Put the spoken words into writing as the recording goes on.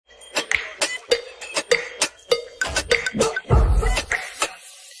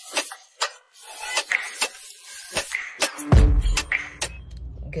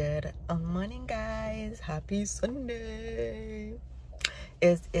happy Sunday.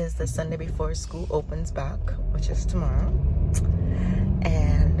 It is the Sunday before school opens back, which is tomorrow.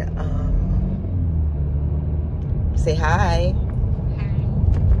 And say hi.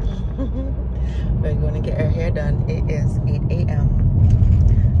 We're going to get her hair done. It is 8 a.m.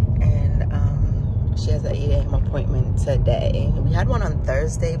 and she has an 8 a.m. appointment today. We had one on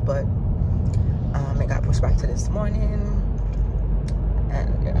Thursday, but it got pushed back to this morning.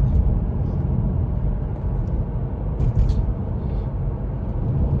 And yeah.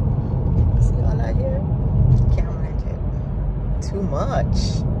 See all that here? Can't manage it too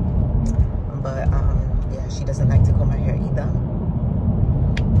much. But yeah, she doesn't like to comb her hair either.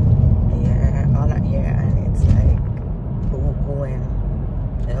 Yeah, all that hair, and it's like boo-booing.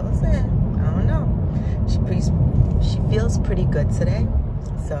 You know what I'm saying? I don't know. She feels pretty good today,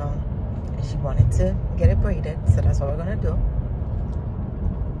 so she wanted to get it braided, so that's what we're gonna do.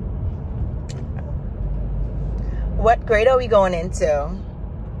 What grade are we going into?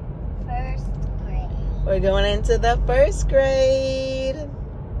 First grade. We're going into the first grade.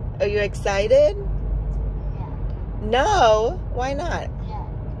 Are you excited? Yeah. No? Why not? Yeah.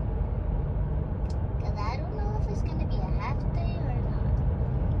 Because I don't know if it's going to be a half day or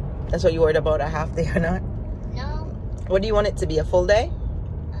not. That's what you worried about, a half day or not? No. What do you want it to be, a full day?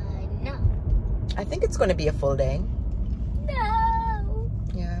 No. I think it's going to be a full day. No.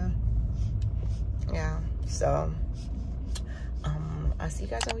 Yeah. Yeah. So, I'll see you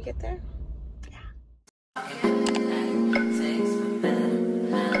guys when we get there.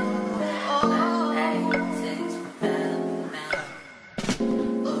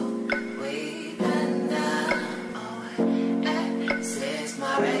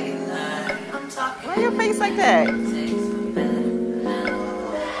 Why your face like that?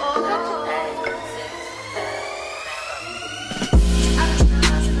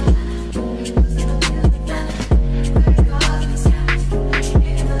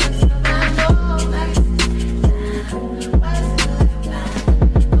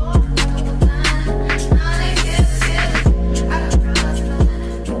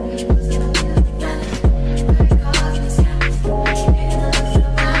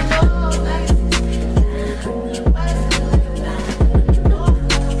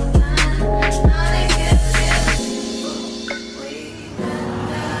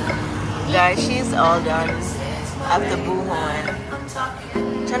 Guys, she's all done after boo-hooing.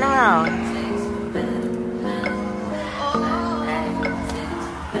 Turn around.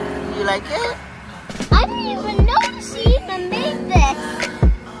 You like it? I didn't even notice she even made this.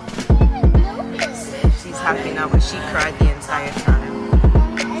 I didn't even notice. She's happy now, but she cried the entire time.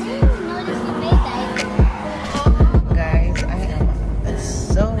 I didn't even notice you made that. Guys, I am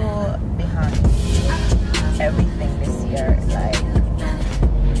so behind everything this year. Like,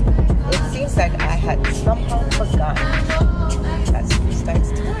 it seems like I had somehow forgotten that school starts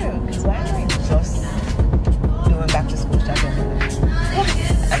tomorrow. Because why am I just doing back to school shopping?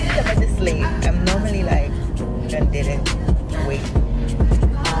 I'm never this late. I'm normally like, and didn't wait.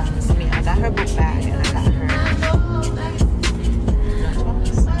 I mean, I got her book bag and I got her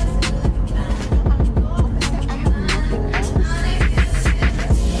lunchbox. I have nothing else.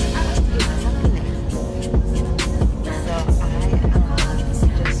 So I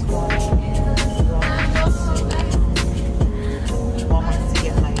just going to Walmart to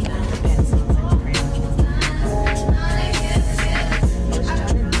get like the pencils and crayons. I was trying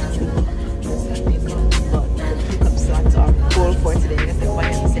to do this pickup, but the pickup slots are full for today because everybody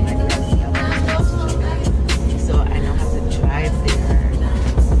has the same idea as me. So I now have to drive there and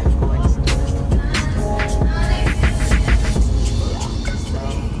go in stores.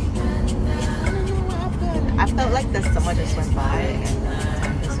 I felt like the summer just went by and the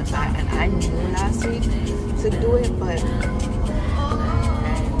time just went by, and I knew last week to do it, but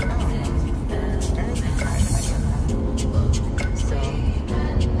so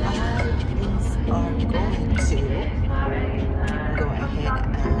I are going to go ahead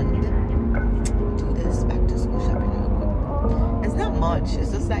and do this back to school shopping real quick. It's not much,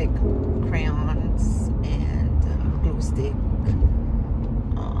 it's just like crayons and glue stick,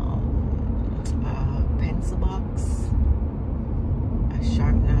 pencil box, a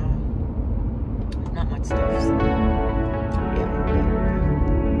sharpener, not much stuff. So yeah,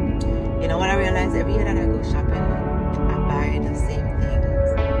 you know what I realized? Every year that I go shopping, I buy the same things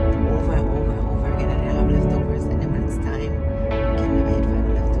over and over and over again, and I have leftovers, and then when it's time, I can never find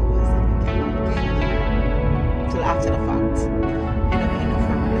the leftovers, and I can't till after the fact. Anyway, enough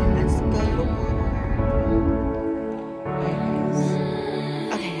from me. Let's go.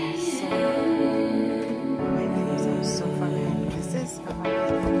 Okay guys, so my videos are so far behind. This is about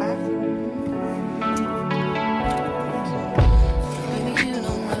 5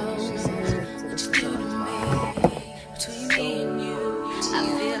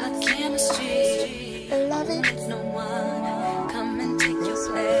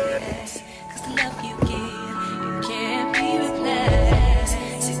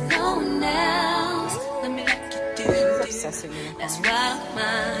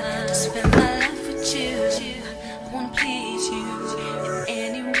 mine to spend my life with you. I wanna please you in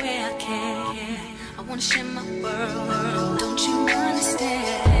any way I can. I wanna share my world. Don't you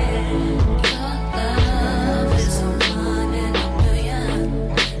understand? Your love is a one in a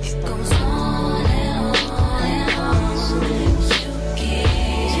million. It goes on and on and on.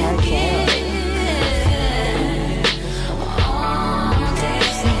 You give.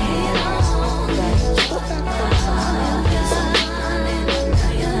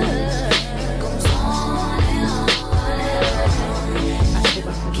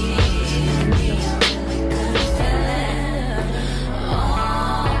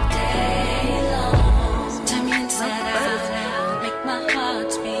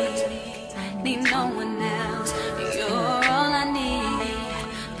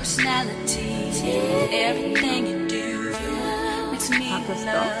 Everything you do makes me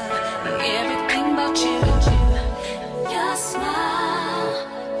love everything about you. Your smile,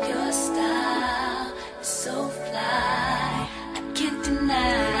 your style is so fly. I can't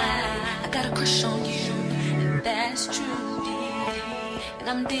deny I got a crush on you, and that's true, and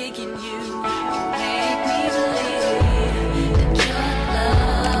I'm digging you. Make me believe that your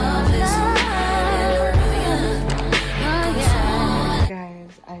love is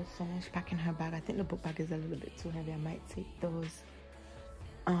I finished packing her bag. I think the book bag is a little bit too heavy. I might take those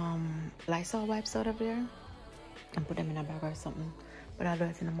Lysol wipes out of there and put them in a bag or something, but I'll do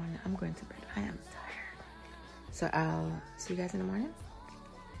it in the morning. I'm going to bed. I am tired, so I'll see you guys in the morning.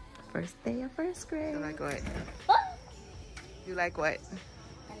 First day of first grade. You like what? You like what?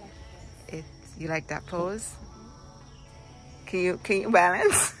 You like that pose? Can you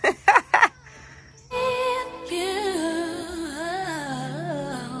balance?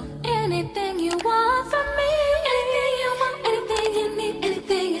 Anything you want from me, anything you want, anything you need,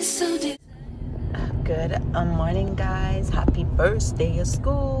 anything is so deep. Good morning, guys. Happy first day of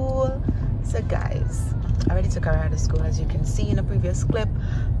school. So guys, I already took her out of school, as you can see in the previous clip,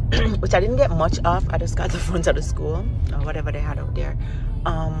 which I didn't get much of. I just got the front of the school or whatever they had out there.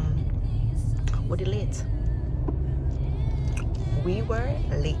 Were they late? We were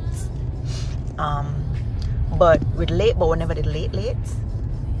late. But we're late, but we're never late,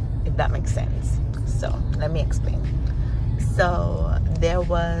 if that makes sense. So let me explain. So there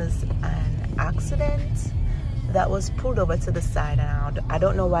was an accident that was pulled over to the side, and I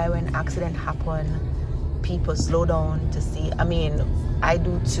don't know why when accident happen people slow down to see. I mean, I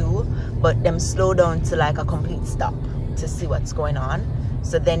do too, but them slow down to like a complete stop to see what's going on.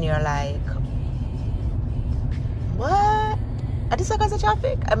 So then you're like, what? Are this because of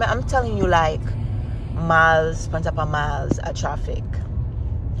traffic? I mean, I'm telling you, like miles upon miles of traffic,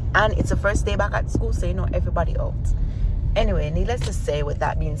 and it's the first day back at school, so you know everybody out. Anyway, needless to say, with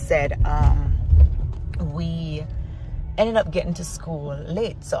that being said, we ended up getting to school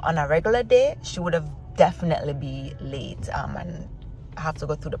late. So on a regular day she would have definitely be late, and have to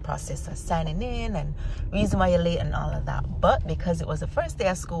go through the process of signing in and reason why you're late and all of that. But because it was the first day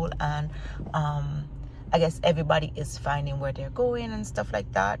of school, and I guess everybody is finding where they're going and stuff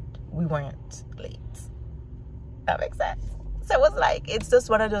like that, we weren't late. That makes sense. So it was like, it's just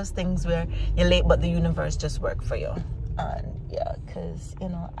one of those things where you're late, but the universe just worked for you. And yeah, because you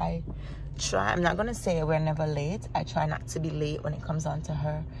know, I'm not gonna say we're never late. I try not to be late when it comes on to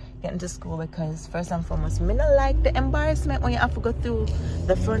her getting to school, because first and foremost, me not like the embarrassment when you have to go through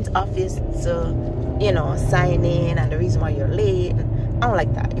the front office to, you know, sign in, and the reason why you're late. I don't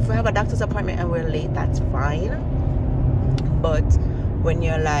like that. If we have a doctor's appointment and we're late, that's fine. But when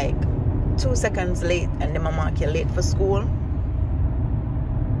you're like 2 seconds late and then mark you late for school,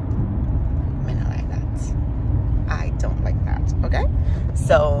 I don't like that. I don't like that. Okay,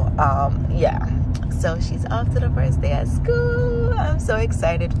 so yeah, so she's off to the first day of school. I'm so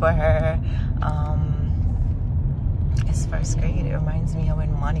excited for her. It's first grade. It reminds me of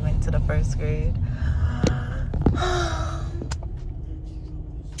when Monty went to the first grade.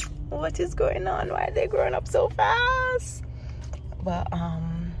 What is going on? Why are they growing up so fast? But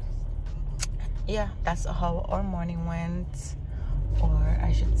yeah, that's how our morning went, or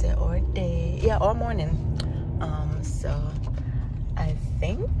I should say our day. Yeah, our morning. So I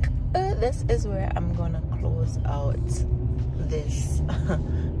think this is where I'm gonna close out this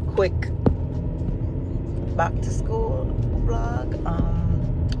quick back to school vlog.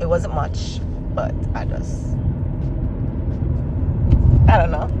 It wasn't much, but I don't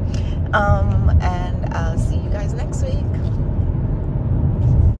know.